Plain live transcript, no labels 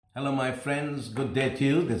Hello, my friends. Good day to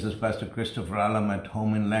you. This is Pastor Christopher Alam at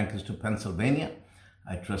home in Lancaster, Pennsylvania.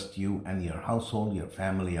 I trust you and your household, your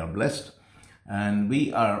family are blessed. And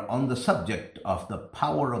we are on the subject of the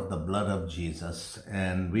power of the blood of Jesus.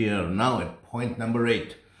 And we are now at point number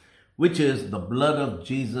 8, which is the blood of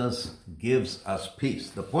Jesus gives us peace.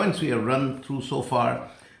 The points we have run through so far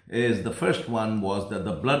is the first one was that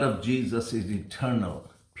the blood of Jesus is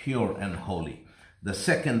eternal, pure, and holy. The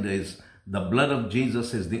second is the blood of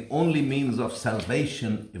Jesus is the only means of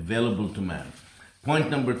salvation available to man.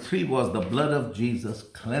 Point number 3 was the blood of Jesus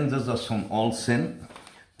cleanses us from all sin.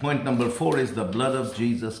 Point number 4 is the blood of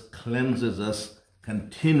Jesus cleanses us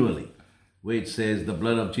continually, where it says the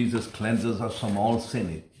blood of Jesus cleanses us from all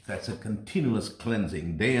sin. That's a continuous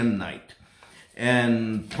cleansing, day and night.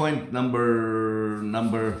 And point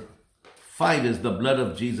number 5 is the blood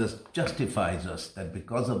of Jesus justifies us. That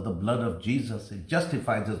because of the blood of Jesus, it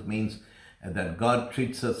justifies us means that God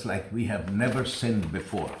treats us like we have never sinned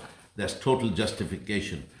before. That's total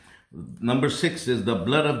justification. Number 6 is the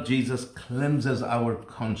blood of Jesus cleanses our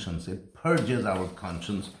conscience. It purges our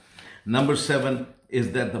conscience. Number 7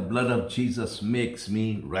 is that the blood of Jesus makes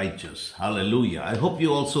me righteous. Hallelujah. I hope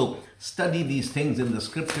you also study these things in the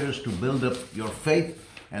scriptures to build up your faith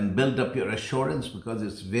and build up your assurance, because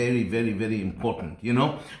it's very, very, very important. You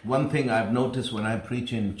know, one thing I've noticed when I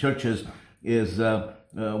preach in churches is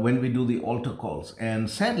when we do the altar calls. And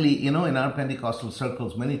sadly, you know, in our Pentecostal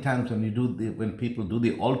circles, many times when people do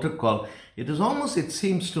the altar call, it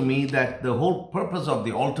seems to me that the whole purpose of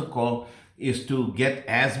the altar call is to get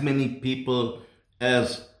as many people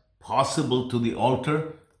as possible to the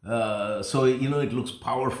altar. So, you know, it looks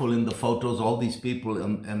powerful in the photos, all these people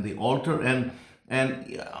and the altar.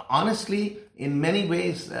 And honestly, in many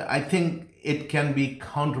ways, I think it can be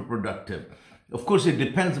counterproductive. Of course, it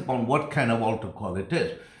depends upon what kind of altar call it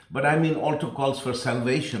is. But I mean altar calls for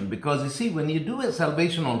salvation. Because you see, when you do a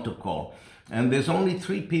salvation altar call, and there's only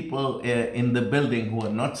 3 people in the building who are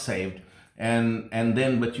not saved,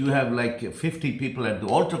 but you have like 50 people at the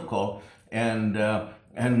altar call, and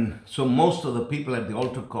so most of the people at the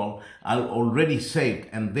altar call are already saved,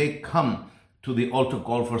 and they come to the altar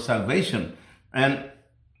call for salvation. And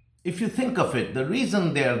if you think of it, the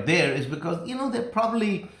reason they're there is because, you know, they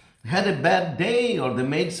probably had a bad day or they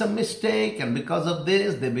made some mistake, and because of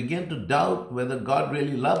this they begin to doubt whether God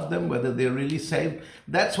really loves them, whether they're really saved.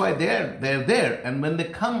 That's why they're there. And when they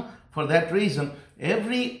come for that reason,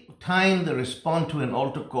 every time they respond to an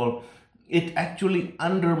altar call, it actually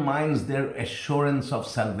undermines their assurance of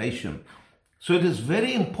salvation. So it is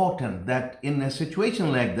very important that in a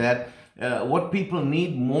situation like that, what people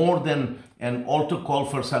need more than an altar call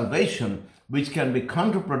for salvation, which can be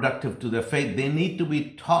counterproductive to their faith, they need to be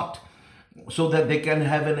taught so that they can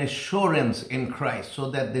have an assurance in Christ, so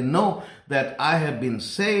that they know that I have been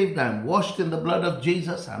saved, I'm washed in the blood of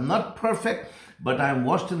Jesus, I'm not perfect, but I'm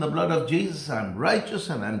washed in the blood of Jesus, I'm righteous,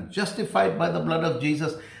 and I'm justified by the blood of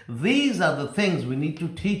Jesus. These are the things we need to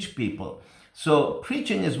teach people. So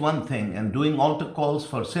preaching is one thing, and doing altar calls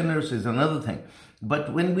for sinners is another thing.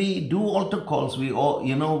 But when we do altar calls, we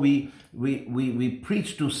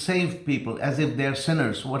preach to save people as if they're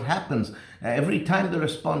sinners. What happens every time they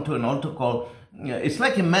respond to an altar call? It's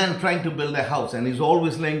like a man trying to build a house, and he's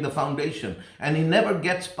always laying the foundation, and he never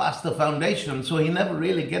gets past the foundation, so he never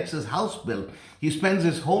really gets his house built. He spends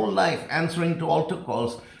his whole life answering to altar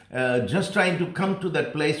calls, just trying to come to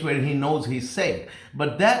that place where he knows he's saved.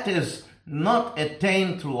 But that is not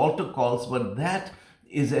attained through altar calls, but that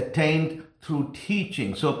is attained through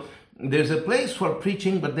teaching. So there's a place for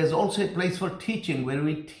preaching, but there's also a place for teaching, where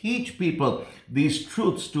we teach people these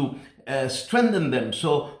truths to strengthen them,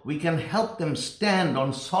 so we can help them stand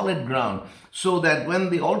on solid ground, so that when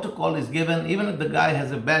the altar call is given, even if the guy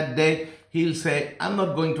has a bad day, he'll say, I'm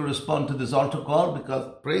not going to respond to this altar call,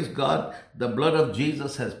 because praise God, the blood of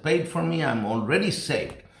Jesus has paid for me, I'm already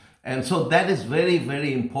saved. And so that is very,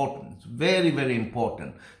 very important. It's very, very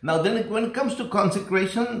important. Now then, when it comes to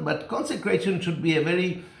consecration, but consecration should be a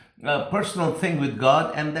very personal thing with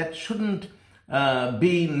God, and that shouldn't it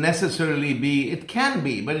can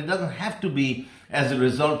be, but it doesn't have to be as a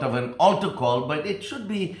result of an altar call, but it should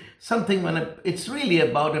be something it's really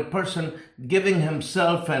about a person giving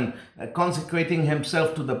himself and consecrating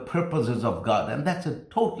himself to the purposes of God. And that's a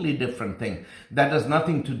totally different thing. That has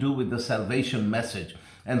nothing to do with the salvation message.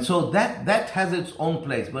 And so that has its own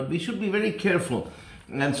place, but we should be very careful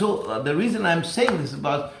And so the reason I'm saying this is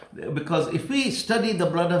because if we study the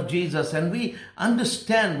blood of Jesus and we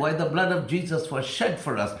understand why the blood of Jesus was shed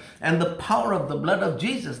for us and the power of the blood of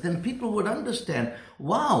Jesus, then people would understand,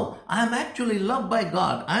 wow, I'm actually loved by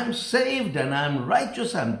God. I'm saved and I'm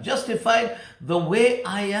righteous. I'm justified the way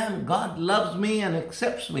I am. God loves me and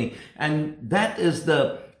accepts me. And that is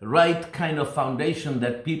the right kind of foundation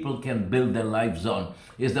that people can build their lives on,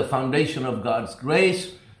 is the foundation of God's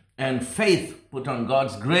grace and faith put on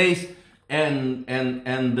God's grace, and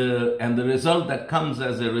the result that comes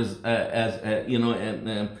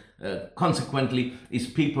consequently is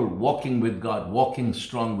people walking with God, walking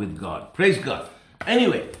strong with God. Praise God.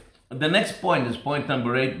 Anyway, the next point is point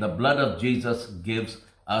number 8. The blood of Jesus gives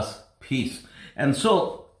us peace. And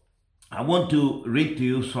so I want to read to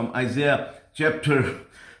you from Isaiah chapter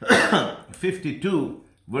 52,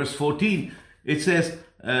 verse 14. It says,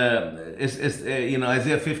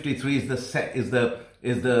 Isaiah 53 is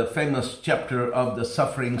the famous chapter of the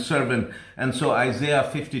suffering servant, and so Isaiah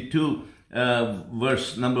 52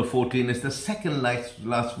 verse number 14 is the second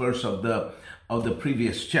last verse of the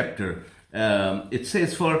previous chapter. It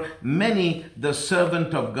says, "For many the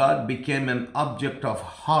servant of God became an object of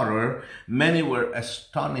horror. Many were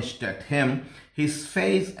astonished at him. His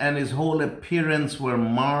face and his whole appearance were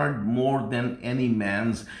marred more than any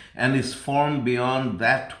man's, and his form beyond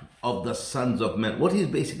that of the sons of men." What he's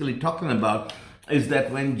basically talking about is that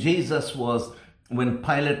when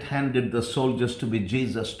Pilate handed the soldiers to be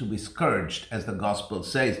Jesus to be scourged, as the gospel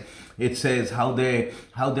says, it says how they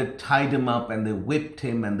tied him up and they whipped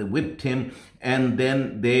him, and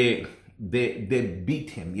then they beat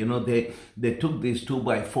him. They took these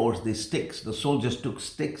 2x4s, these sticks. The soldiers took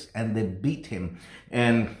sticks and they beat him,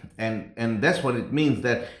 and that's what it means,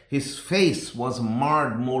 that his face was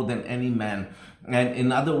marred more than any man. And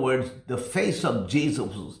in other words, the face of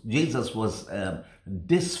Jesus was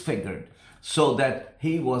disfigured, so that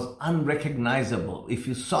he was unrecognizable. If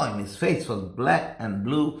you saw him, his face was black and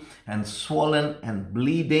blue and swollen and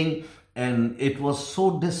bleeding, and it was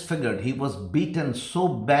so disfigured. He was beaten so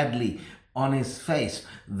badly on his face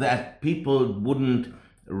that people wouldn't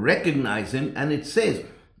recognize him. And it says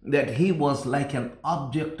that he was like an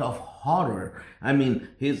object of horror. I mean,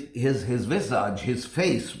 his visage, his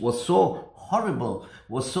face was so horrible,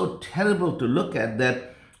 was so terrible to look at,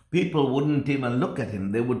 that people wouldn't even look at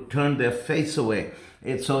him. They would turn their face away.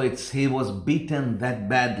 He was beaten that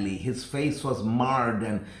badly. His face was marred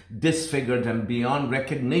and disfigured and beyond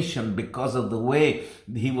recognition because of the way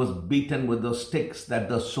he was beaten with those sticks that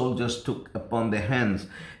the soldiers took upon their hands.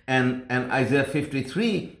 And Isaiah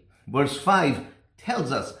 53 verse 5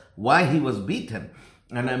 tells us why he was beaten.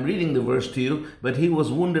 And I'm reading the verse to you. "But he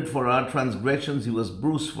was wounded for our transgressions, he was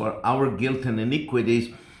bruised for our guilt and iniquities.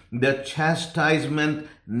 The chastisement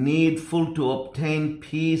needful to obtain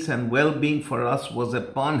peace and well-being for us was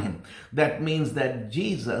upon him." That means that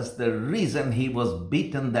Jesus, the reason he was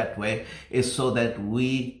beaten that way is so that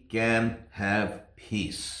we can have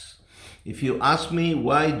peace. If you ask me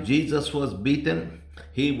why Jesus was beaten,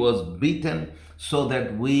 he was beaten so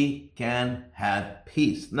that we can have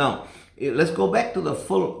peace. Now, let's go back to the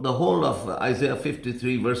whole of Isaiah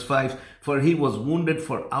 53 verse 5. "For he was wounded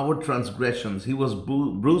for our transgressions. He was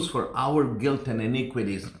bruised for our guilt and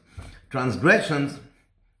iniquities." Transgressions,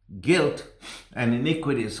 guilt, and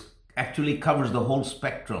iniquities actually covers the whole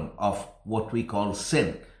spectrum of what we call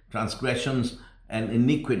sin. Transgressions and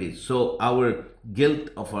iniquities. So our guilt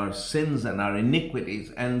of our sins and our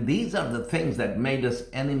iniquities. And these are the things that made us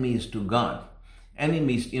enemies to God.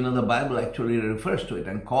 Enemies, the Bible actually refers to it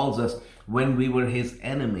and calls us when we were his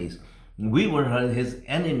enemies. We were his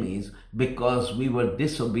enemies because we were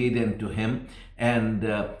disobedient to him, and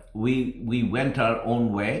we went our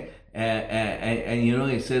own way.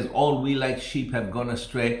 And it says, "All we like sheep have gone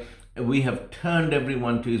astray. We have turned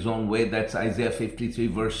everyone to his own way." That's Isaiah 53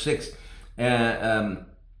 verse 6.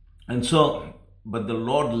 But the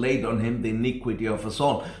Lord laid on him the iniquity of us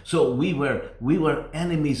all. So we were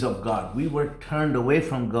enemies of God. We were turned away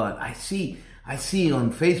from God. I see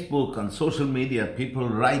on Facebook, on social media, people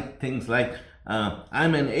write things like,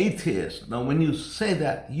 "I'm an atheist." Now, when you say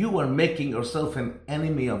that, you are making yourself an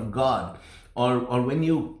enemy of God. Or when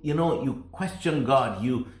you question God,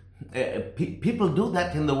 people do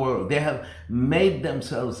that in the world. They have made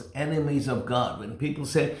themselves enemies of God. When people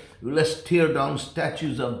say, "Let's tear down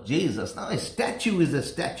statues of Jesus." Now, a statue is a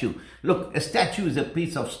statue. Look, a statue is a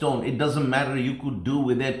piece of stone. It doesn't matter. You could do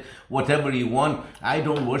with it whatever you want. I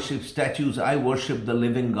don't worship statues. I worship the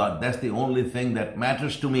living God. That's the only thing that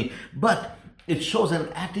matters to me. But it shows an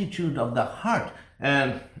attitude of the heart.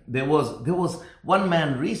 And there was one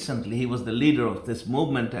man recently, he was the leader of this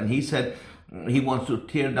movement, and he said he wants to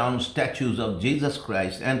tear down statues of Jesus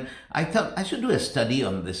Christ. And I thought I should do a study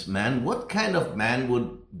on this man. What kind of man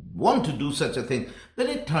would want to do such a thing? Then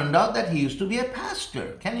it turned out that he used to be a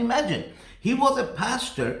pastor. Can you imagine? He was a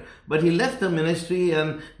pastor, but he left the ministry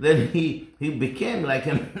and then he became like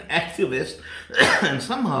an activist. And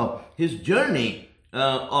somehow his journey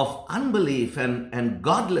of unbelief and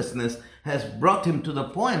godlessness has brought him to the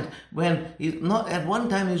point when he's not, at one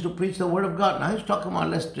time he used to preach the word of God. Now he's talking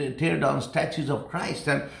about let's tear down statues of Christ.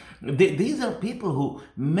 And these are people who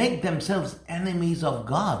make themselves enemies of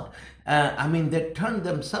God. They turn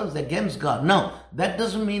themselves against God. Now, that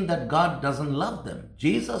doesn't mean that God doesn't love them.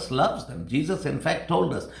 Jesus loves them. Jesus, in fact,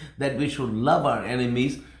 told us that we should love our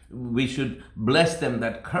enemies. We should bless them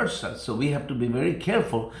that curse us. So we have to be very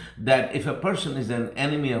careful that if a person is an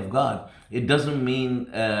enemy of God, it doesn't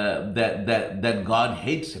mean that God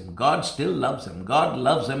hates him. God still loves him. God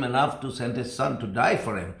loves him enough to send his son to die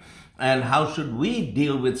for him. And how should we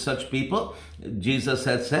deal with such people? Jesus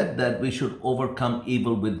has said that we should overcome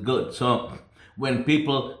evil with good. So when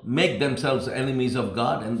people make themselves enemies of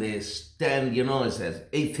God and they stand, as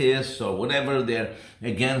atheists or whatever, they're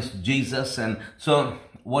against Jesus. And so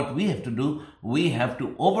what we have to do, we have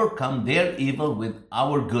to overcome their evil with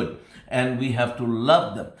our good. And we have to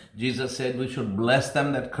love them. Jesus said we should bless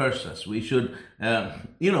them that curse us. We should,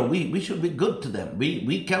 we should be good to them.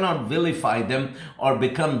 We cannot vilify them or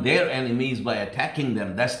become their enemies by attacking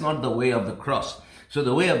them. That's not the way of the cross. So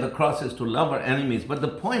the way of the cross is to love our enemies. But the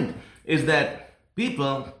point is that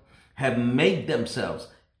people have made themselves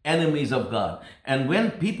enemies of God. And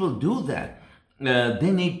when people do that,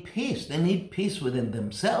 they need peace. They need peace within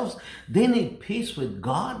themselves. They need peace with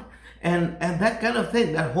God. And that kind of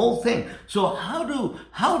thing, that whole thing. So how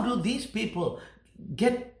do these people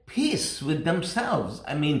get peace with themselves?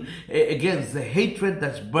 Against the hatred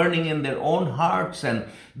that's burning in their own hearts and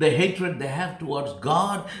the hatred they have towards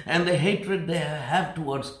God and the hatred they have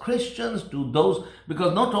towards Christians, to those,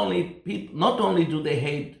 because not only do they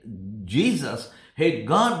hate Jesus, hate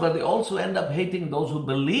God, but they also end up hating those who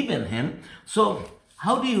believe in him. So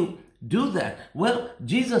how do you do that? Well,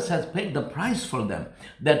 Jesus has paid the price for them.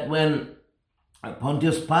 That when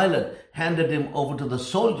Pontius Pilate handed him over to the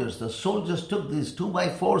soldiers took these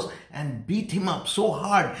 2x4s and beat him up so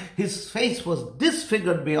hard. His face was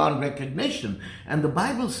disfigured beyond recognition. And the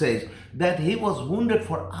Bible says that he was wounded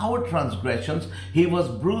for our transgressions. He was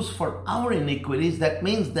bruised for our iniquities. That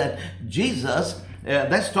means that Jesus,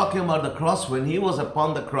 that's talking about the cross. When he was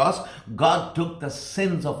upon the cross, God took the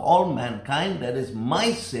sins of all mankind. That is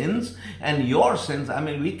my sins and your sins.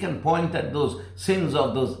 We can point at those sins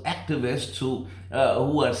of those activists who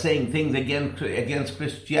are saying things against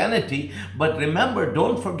Christianity. But remember,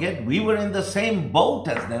 don't forget, we were in the same boat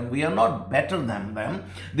as them. We are not better than them.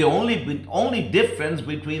 The only difference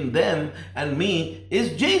between them and me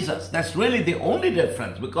is Jesus. That's really the only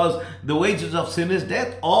difference, because the wages of sin is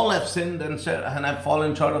death. All have sinned and have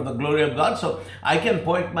fallen short of the glory of God. So I can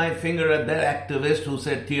point my finger at that activist who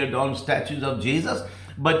said tear down statues of Jesus.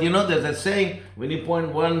 But there's a saying, when you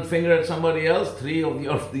point one finger at somebody else, three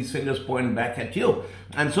of these fingers point back at you.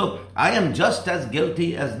 And so I am just as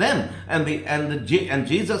guilty as them. And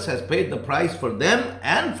Jesus has paid the price for them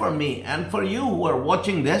and for me and for you who are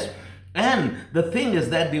watching this. And the thing is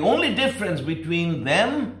that the only difference between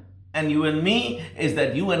them and you and me is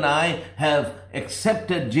that you and I have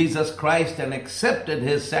accepted Jesus Christ and accepted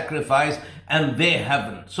his sacrifice, and they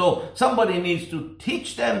haven't. So somebody needs to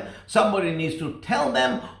teach them, somebody needs to tell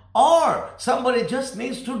them, or somebody just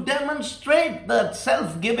needs to demonstrate the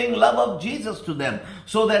self-giving love of Jesus to them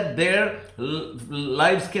so that their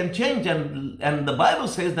lives can change. And the Bible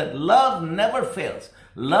says that love never fails.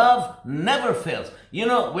 Love never fails.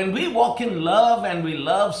 When we walk in love and we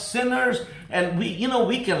love sinners, and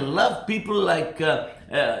we can love people like,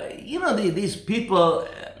 these people,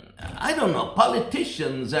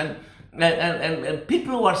 politicians and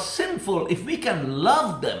people who are sinful. If we can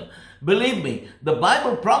love them, believe me, the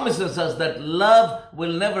Bible promises us that love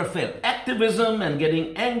will never fail. Activism and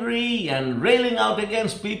getting angry and railing out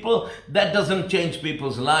against people, that doesn't change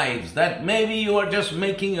people's lives. That maybe you are just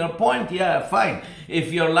making your point, yeah, fine.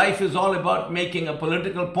 If your life is all about making a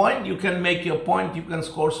political point, you can make your point, you can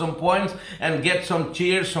score some points and get some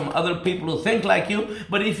cheers from other people who think like you.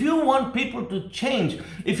 But if you want people to change,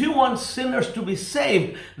 if you want sinners to be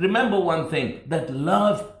saved, remember one thing, that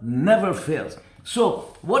love never fails.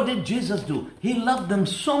 So what did Jesus do? He loved them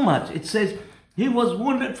so much. It says he was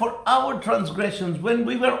wounded for our transgressions when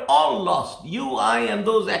we were all lost. You, I, and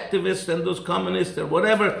those activists and those communists or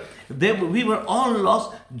whatever, we were all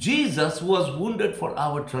lost. Jesus was wounded for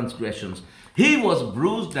our transgressions. He was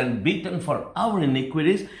bruised and beaten for our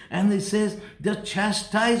iniquities. And he says, the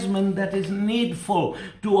chastisement that is needful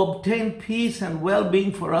to obtain peace and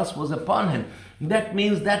well-being for us was upon him. That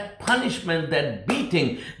means that punishment, that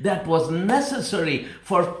beating that was necessary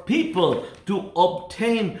for people to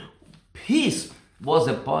obtain peace was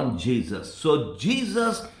upon Jesus. So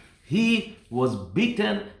Jesus, he was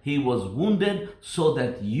beaten, he was wounded, so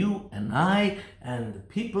that you and I and the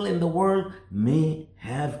people in the world may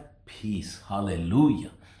have peace.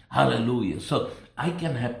 Hallelujah. Hallelujah. So I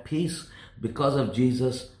can have peace because of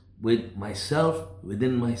Jesus with myself,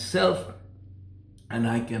 within myself, and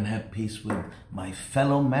I can have peace with my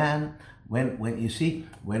fellow man. When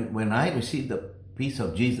I receive the peace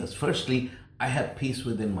of Jesus, firstly, I have peace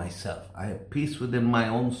within myself. I have peace within my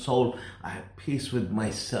own soul. I have peace with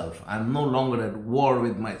myself. I'm no longer at war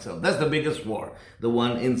with myself. That's the biggest war, the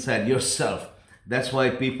one inside yourself. That's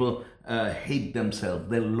why people hate themselves.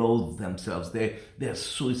 They loathe themselves. They're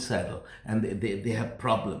suicidal, and they have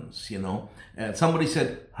problems, you know. Somebody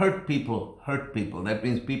said, hurt people. That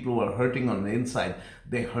means people who are hurting on the inside,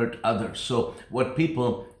 they hurt others. So what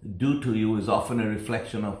people do to you is often a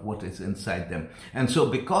reflection of what is inside them. And so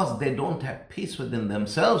because they don't have peace within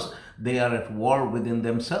themselves, they are at war within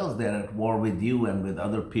themselves. They are at war with you and with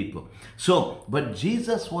other people. So, but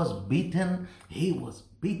Jesus was beaten. He was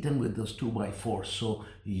beaten with those 2x4. So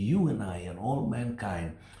you and I and all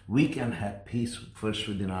mankind, we can have peace first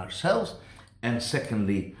within ourselves, and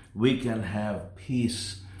secondly, we can have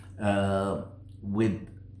peace with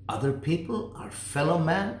other people, our fellow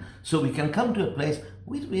man. So we can come to a place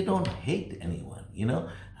we don't hate anyone, you know.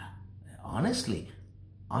 Honestly,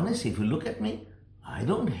 if you look at me, I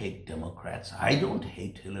don't hate Democrats. I don't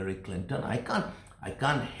hate Hillary Clinton. I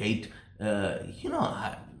can't hate,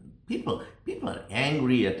 people are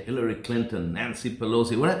angry at Hillary Clinton, Nancy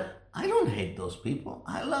Pelosi, whatever. I don't hate those people.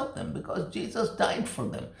 I love them because Jesus died for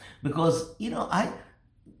them. Because,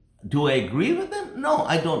 do I agree with them? No,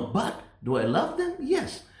 I don't. But do I love them?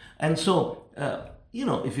 Yes. And so,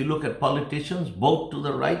 if you look at politicians, both to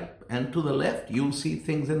the right and to the left, you'll see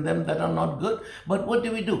things in them that are not good. But what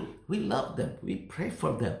do? We love them. We pray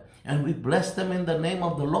for them. And we bless them in the name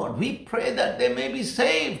of the Lord. We pray that they may be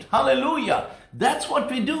saved. Hallelujah. That's what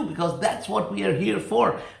we do, because that's what we are here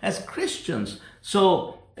for as Christians.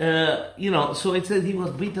 So, so it says he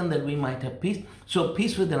was beaten that we might have peace. So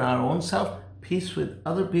peace within our own self, peace with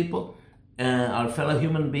other people, our fellow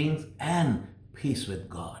human beings, and peace with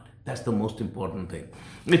God. That's the most important thing.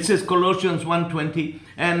 It says Colossians 1:20,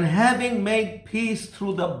 and having made peace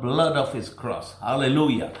through the blood of his cross.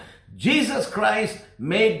 Hallelujah. Jesus Christ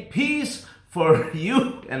made peace for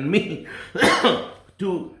you and me.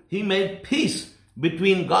 He made peace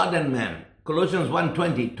between God and man. Colossians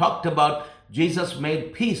 1:20 talked about Jesus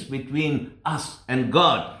made peace between us and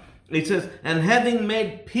God. It says, and having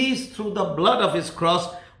made peace through the blood of his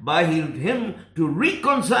cross, by him to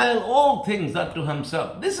reconcile all things unto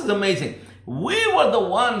himself. This is amazing. We were the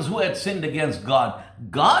ones who had sinned against God.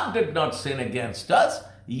 God did not sin against us,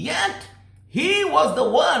 yet he was the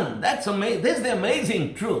one. That's amazing. This is the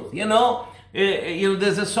amazing truth.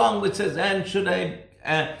 There's a song which says,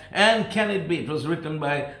 and can it be? It was written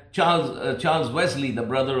by Charles Wesley, the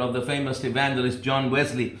brother of the famous evangelist John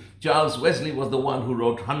Wesley. Charles Wesley was the one who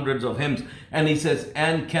wrote hundreds of hymns. And he says,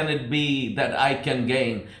 and can it be that I can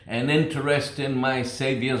gain an interest in my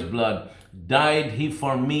Savior's blood? Died he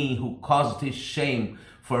for me who caused his shame,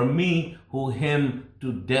 for me who him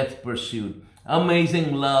to death pursued.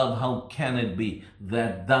 Amazing love, how can it be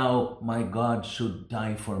that thou, my God, should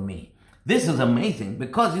die for me? This is amazing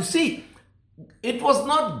because you see, it was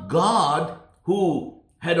not God who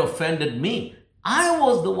had offended me. I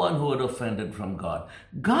was the one who had offended from God.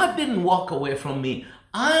 God didn't walk away from me.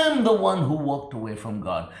 I'm the one who walked away from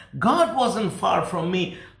God. God wasn't far from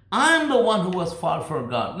me. I'm the one who was far from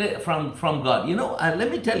God.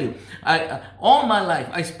 Let me tell you, I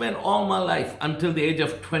spent all my life until the age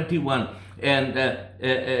of 21 and,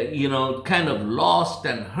 kind of lost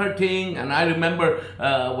and hurting. And I remember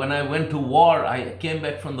when I went to war, I came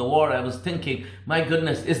back from the war, I was thinking, my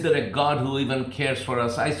goodness, is there a God who even cares for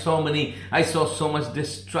us? I saw so much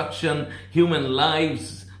destruction, human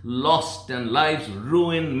lives lost and lives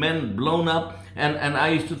ruined, men blown up. And I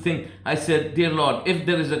used to think, I said, dear Lord, if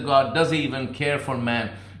there is a God, does he even care for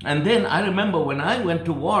man? And then I remember when I went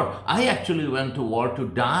to war, I actually went to war to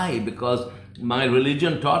die because my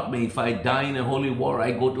religion taught me if I die in a holy war,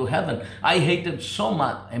 I go to heaven. I hated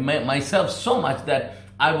myself so much that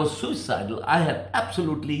I was suicidal. I had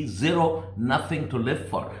absolutely nothing to live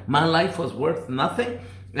for. My life was worth nothing.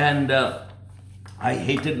 And I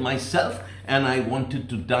hated myself and I wanted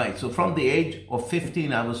to die. So from the age of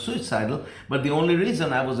 15, I was suicidal. But the only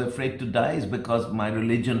reason I was afraid to die is because my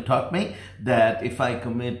religion taught me that if I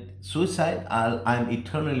commit suicide, I'm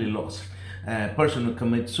eternally lost. A person who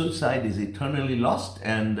commits suicide is eternally lost,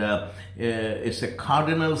 and it's a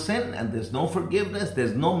cardinal sin, and there's no forgiveness,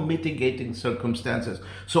 there's no mitigating circumstances.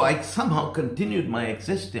 So I somehow continued my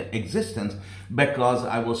existence because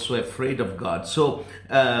I was so afraid of God. So,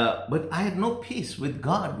 but I had no peace with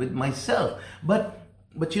God, with myself. But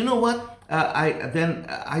you know what?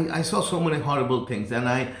 I saw so many horrible things, and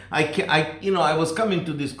I was coming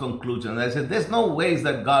to this conclusion. I said, there's no ways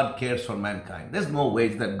that God cares for mankind. There's no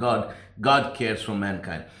ways that God cares for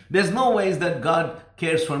mankind. There's no ways that God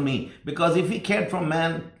cares for me, because if He cared for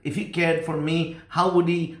me, how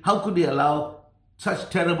could He allow such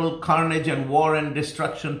terrible carnage and war and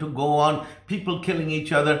destruction to go on? People killing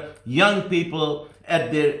each other, young people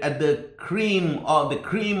at the cream of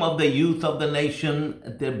the youth of the nation,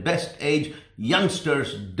 at their best age,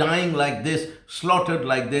 youngsters dying like this, slaughtered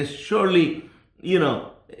like this. Surely,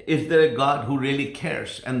 is there a God who really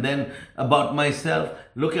cares? And then about myself,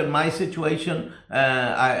 look at my situation.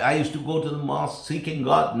 I used to go to the mosque seeking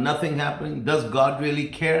God, nothing happening. Does God really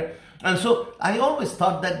care? And so I always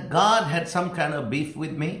thought that God had some kind of beef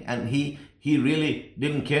with me, and He really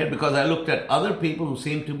didn't care, because I looked at other people who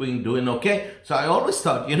seemed to be doing okay. So I always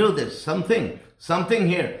thought, there's something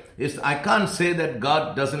here. I can't say that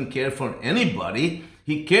God doesn't care for anybody.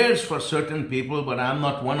 He cares for certain people, but I'm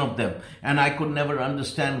not one of them. And I could never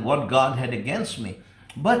understand what God had against me.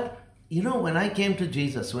 But, when I came to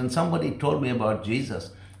Jesus, when somebody told me about Jesus,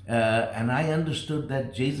 and I understood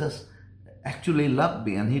that Jesus actually loved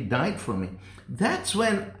me and He died for me, that's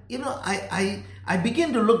when, I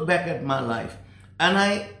began to look back at my life, and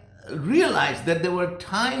I realized that there were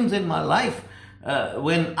times in my life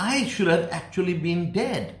when I should have actually been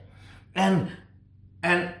dead. And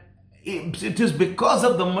it is because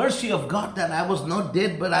of the mercy of God that I was not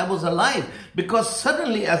dead, but I was alive. Because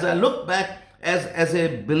suddenly, as I look back as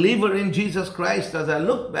a believer in Jesus Christ, as I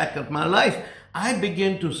look back at my life, I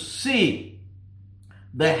begin to see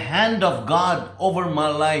the hand of God over my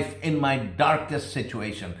life in my darkest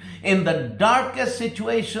situation. In the darkest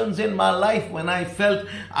situations in my life, when I felt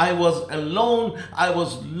I was alone, I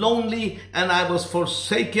was lonely, and I was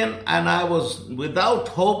forsaken, and I was without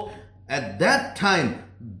hope, at that time,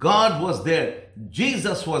 God was there.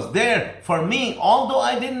 Jesus was there for me, although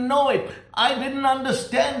I didn't know it. I didn't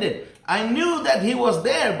understand it. I knew that He was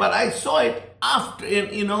there, but I saw it after,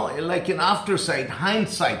 like in aftersight,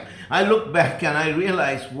 hindsight. I look back and I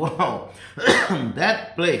realize, wow,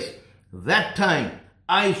 that place, that time,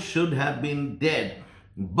 I should have been dead.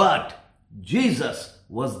 But Jesus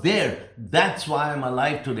was there. That's why I'm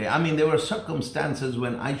alive today. I mean, there were circumstances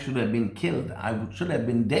when I should have been killed. I should have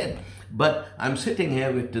been dead. But I'm sitting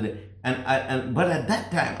here with today. But at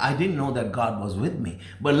that time, I didn't know that God was with me.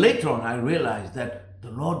 But later on, I realized that the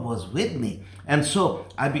Lord was with me. And so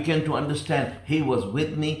I began to understand He was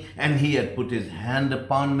with me, and He had put His hand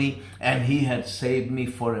upon me, and He had saved me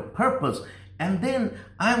for a purpose. And then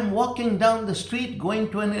I'm walking down the street going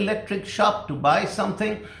to an electric shop to buy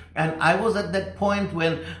something. And I was at that point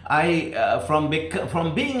when from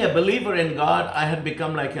being a believer in God, I had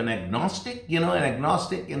become like an agnostic, an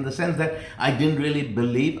agnostic in the sense that I didn't really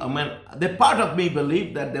believe. I mean, the part of me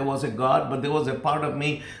believed that there was a God, but there was a part of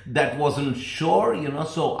me that wasn't sure,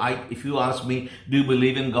 So if you ask me, do you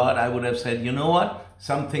believe in God? I would have said, you know what?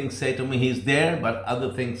 Some things say to me He's there, but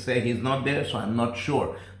other things say He's not there, so I'm not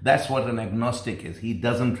sure. That's what an agnostic is. He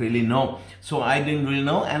doesn't really know. So I didn't really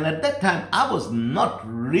know. And at that time, I was not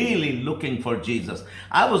really looking for Jesus.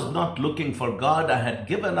 I was not looking for God. I had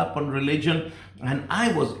given up on religion, and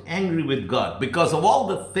I was angry with God because of all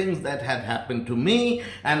the things that had happened to me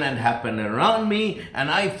and had happened around me. And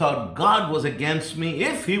I thought God was against me.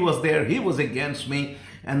 If He was there, He was against me.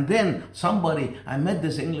 And then I met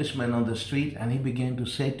this Englishman on the street, and he began to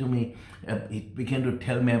say to me, he began to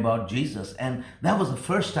tell me about Jesus. And that was the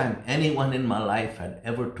first time anyone in my life had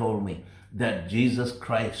ever told me that Jesus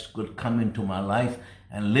Christ could come into my life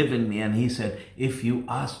and live in me. And he said, if you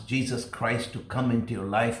ask Jesus Christ to come into your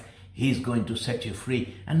life, He's going to set you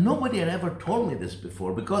free. And nobody had ever told me this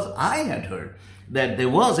before, because I had heard that there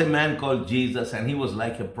was a man called Jesus, and He was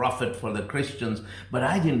like a prophet for the Christians, but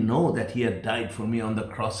I didn't know that He had died for me on the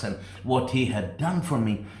cross and what He had done for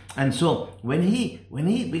me. And so when he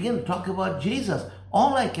began to talk about Jesus,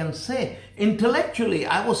 all I can say, intellectually,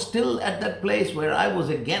 I was still at that place where I was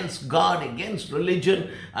against God, against religion.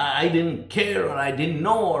 I didn't care, or I didn't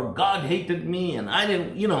know, or God hated me, and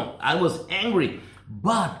I was angry.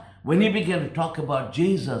 But when he began to talk about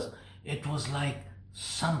Jesus, it was like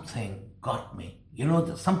something got me. You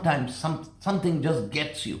know, sometimes something just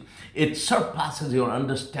gets you. It surpasses your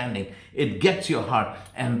understanding. It gets your heart.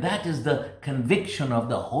 And that is the conviction of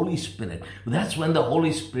the Holy Spirit. That's when the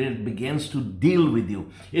Holy Spirit begins to deal with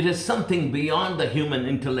you. It is something beyond the human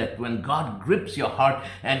intellect. When God grips your heart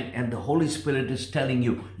and the Holy Spirit is telling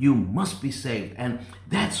you, you must be saved. And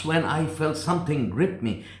that's when I felt something grip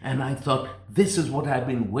me. And I thought, this is what I've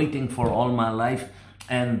been waiting for all my life.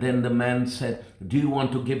 And then the man said, do you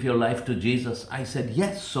want to give your life to Jesus? I said,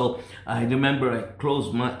 yes. So I remember I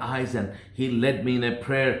closed my eyes and he led me in a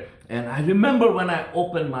prayer. And I remember when I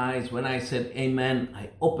opened my eyes, when I said amen, I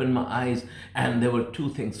opened my eyes and there were two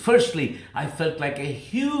things. Firstly, I felt like a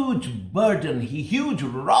huge burden, a huge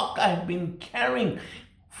rock I had been carrying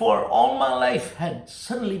for all my life had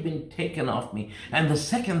suddenly been taken off me. And the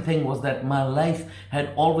second thing was that my life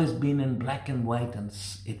had always been in black and white and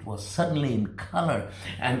it was suddenly in color.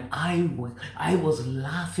 And I was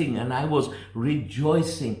laughing and I was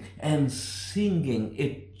rejoicing and singing.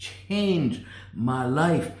 It changed my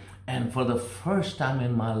life. And for the first time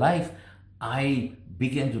in my life, I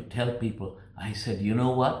began to tell people, I said, you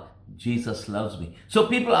know what? Jesus loves me. So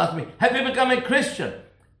people ask me, have you become a Christian?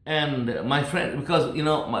 And my friend, because, you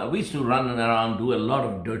know, we used to run around, do a lot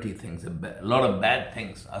of dirty things, a lot of bad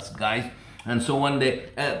things, us guys. And so one day,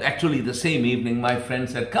 actually the same evening, my friend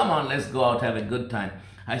said, come on, let's go out, have a good time.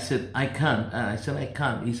 I said, I can't. I said, I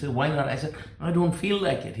can't. He said, why not? I said, I don't feel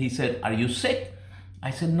like it. He said, are you sick? I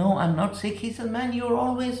said, no, I'm not sick. He said, man, you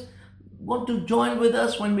always want to join with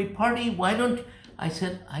us when we party. Why don't you? I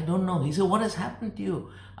said, I don't know. He said, what has happened to you?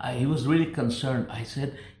 He was really concerned. I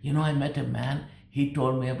said, you know, I met a man. He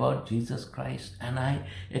told me about Jesus Christ and I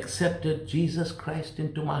accepted Jesus Christ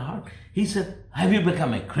into my heart. He said, have you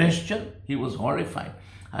become a Christian? He was horrified.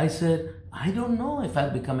 I said, I don't know if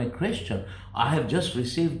I've become a Christian. I have just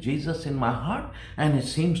received Jesus in my heart and it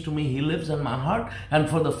seems to me he lives in my heart. And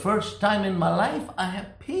for the first time in my life, I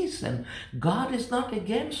have peace and God is not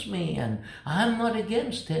against me and I'm not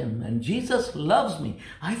against him. And Jesus loves me.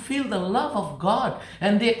 I feel the love of God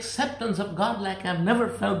and the acceptance of God like I've never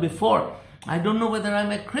felt before. I don't know whether I'm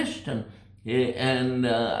a Christian. And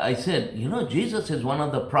I said, you know, Jesus is one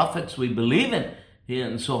of the prophets we believe in.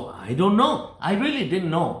 And so I don't know. I really didn't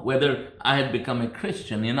know whether I had become a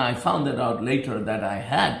Christian. You know, I found that out later that I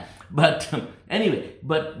had. But anyway,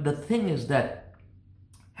 but the thing is that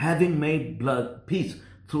having made peace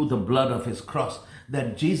through the blood of his cross,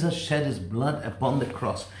 that Jesus shed his blood upon the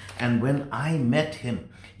cross. And when I met him,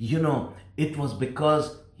 you know, it was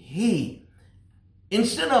because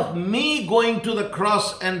instead of me going to the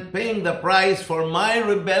cross and paying the price for my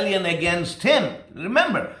rebellion against him,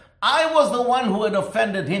 remember, I was the one who had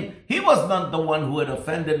offended him. He was not the one who had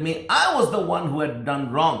offended me. I was the one who had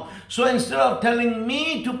done wrong. So instead of telling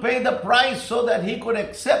me to pay the price so that he could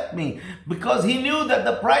accept me, because he knew that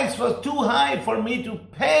the price was too high for me to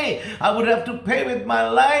pay, I would have to pay with my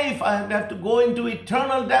life. I would have to go into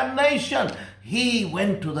eternal damnation. He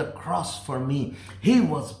went to the cross for me. He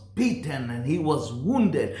was beaten and he was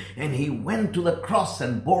wounded and he went to the cross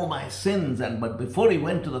and bore my sins. But before he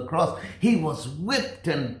went to the cross, he was whipped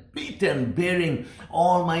and beaten, bearing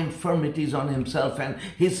all my infirmities on himself, and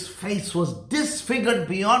his face was disfigured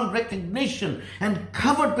beyond recognition and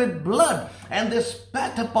covered with blood, and they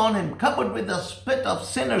spat upon him, covered with the spit of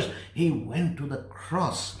sinners. He went to the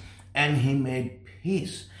cross and he made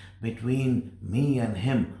peace between me and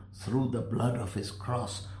him through the blood of his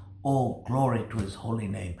cross. Oh, glory to his holy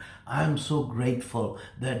name. I'm so grateful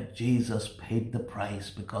that Jesus paid the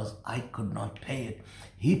price because I could not pay it.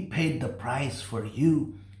 He paid the price for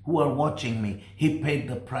you who are watching me. He paid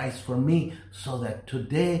the price for me so that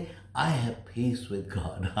today I have peace with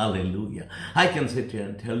God. Hallelujah. I can sit here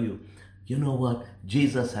and tell you, you know what?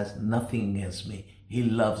 Jesus has nothing against me. He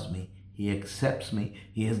loves me. He accepts me.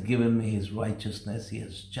 He has given me his righteousness. He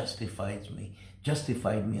has justified me,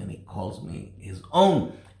 and he calls me his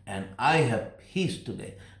own. And I have peace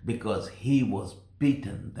today because he was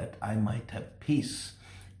beaten that I might have peace.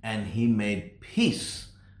 And he made peace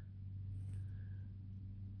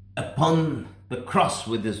upon the cross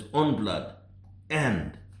with his own blood.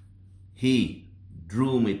 And he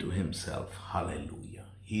drew me to himself. Hallelujah.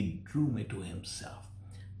 He drew me to himself.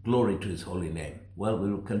 Glory to his holy name. Well,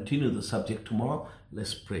 we will continue the subject tomorrow.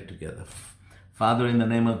 Let's pray together. Father, in the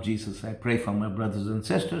name of Jesus, I pray for my brothers and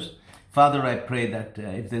sisters. Father, I pray that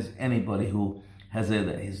if there's anybody who has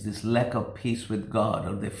this lack of peace with God,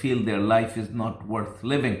 or they feel their life is not worth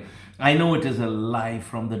living, I know it is a lie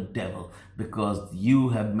from the devil, because you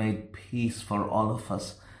have made peace for all of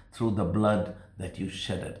us through the blood that you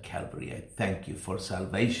shed at Calvary. I thank you for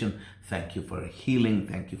salvation. Thank you for healing.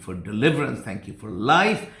 Thank you for deliverance. Thank you for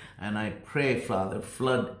life. And I pray, Father,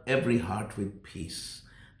 flood every heart with peace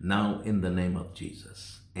now in the name of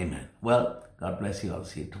Jesus. Amen. Well, God bless you. I'll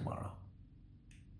see you tomorrow.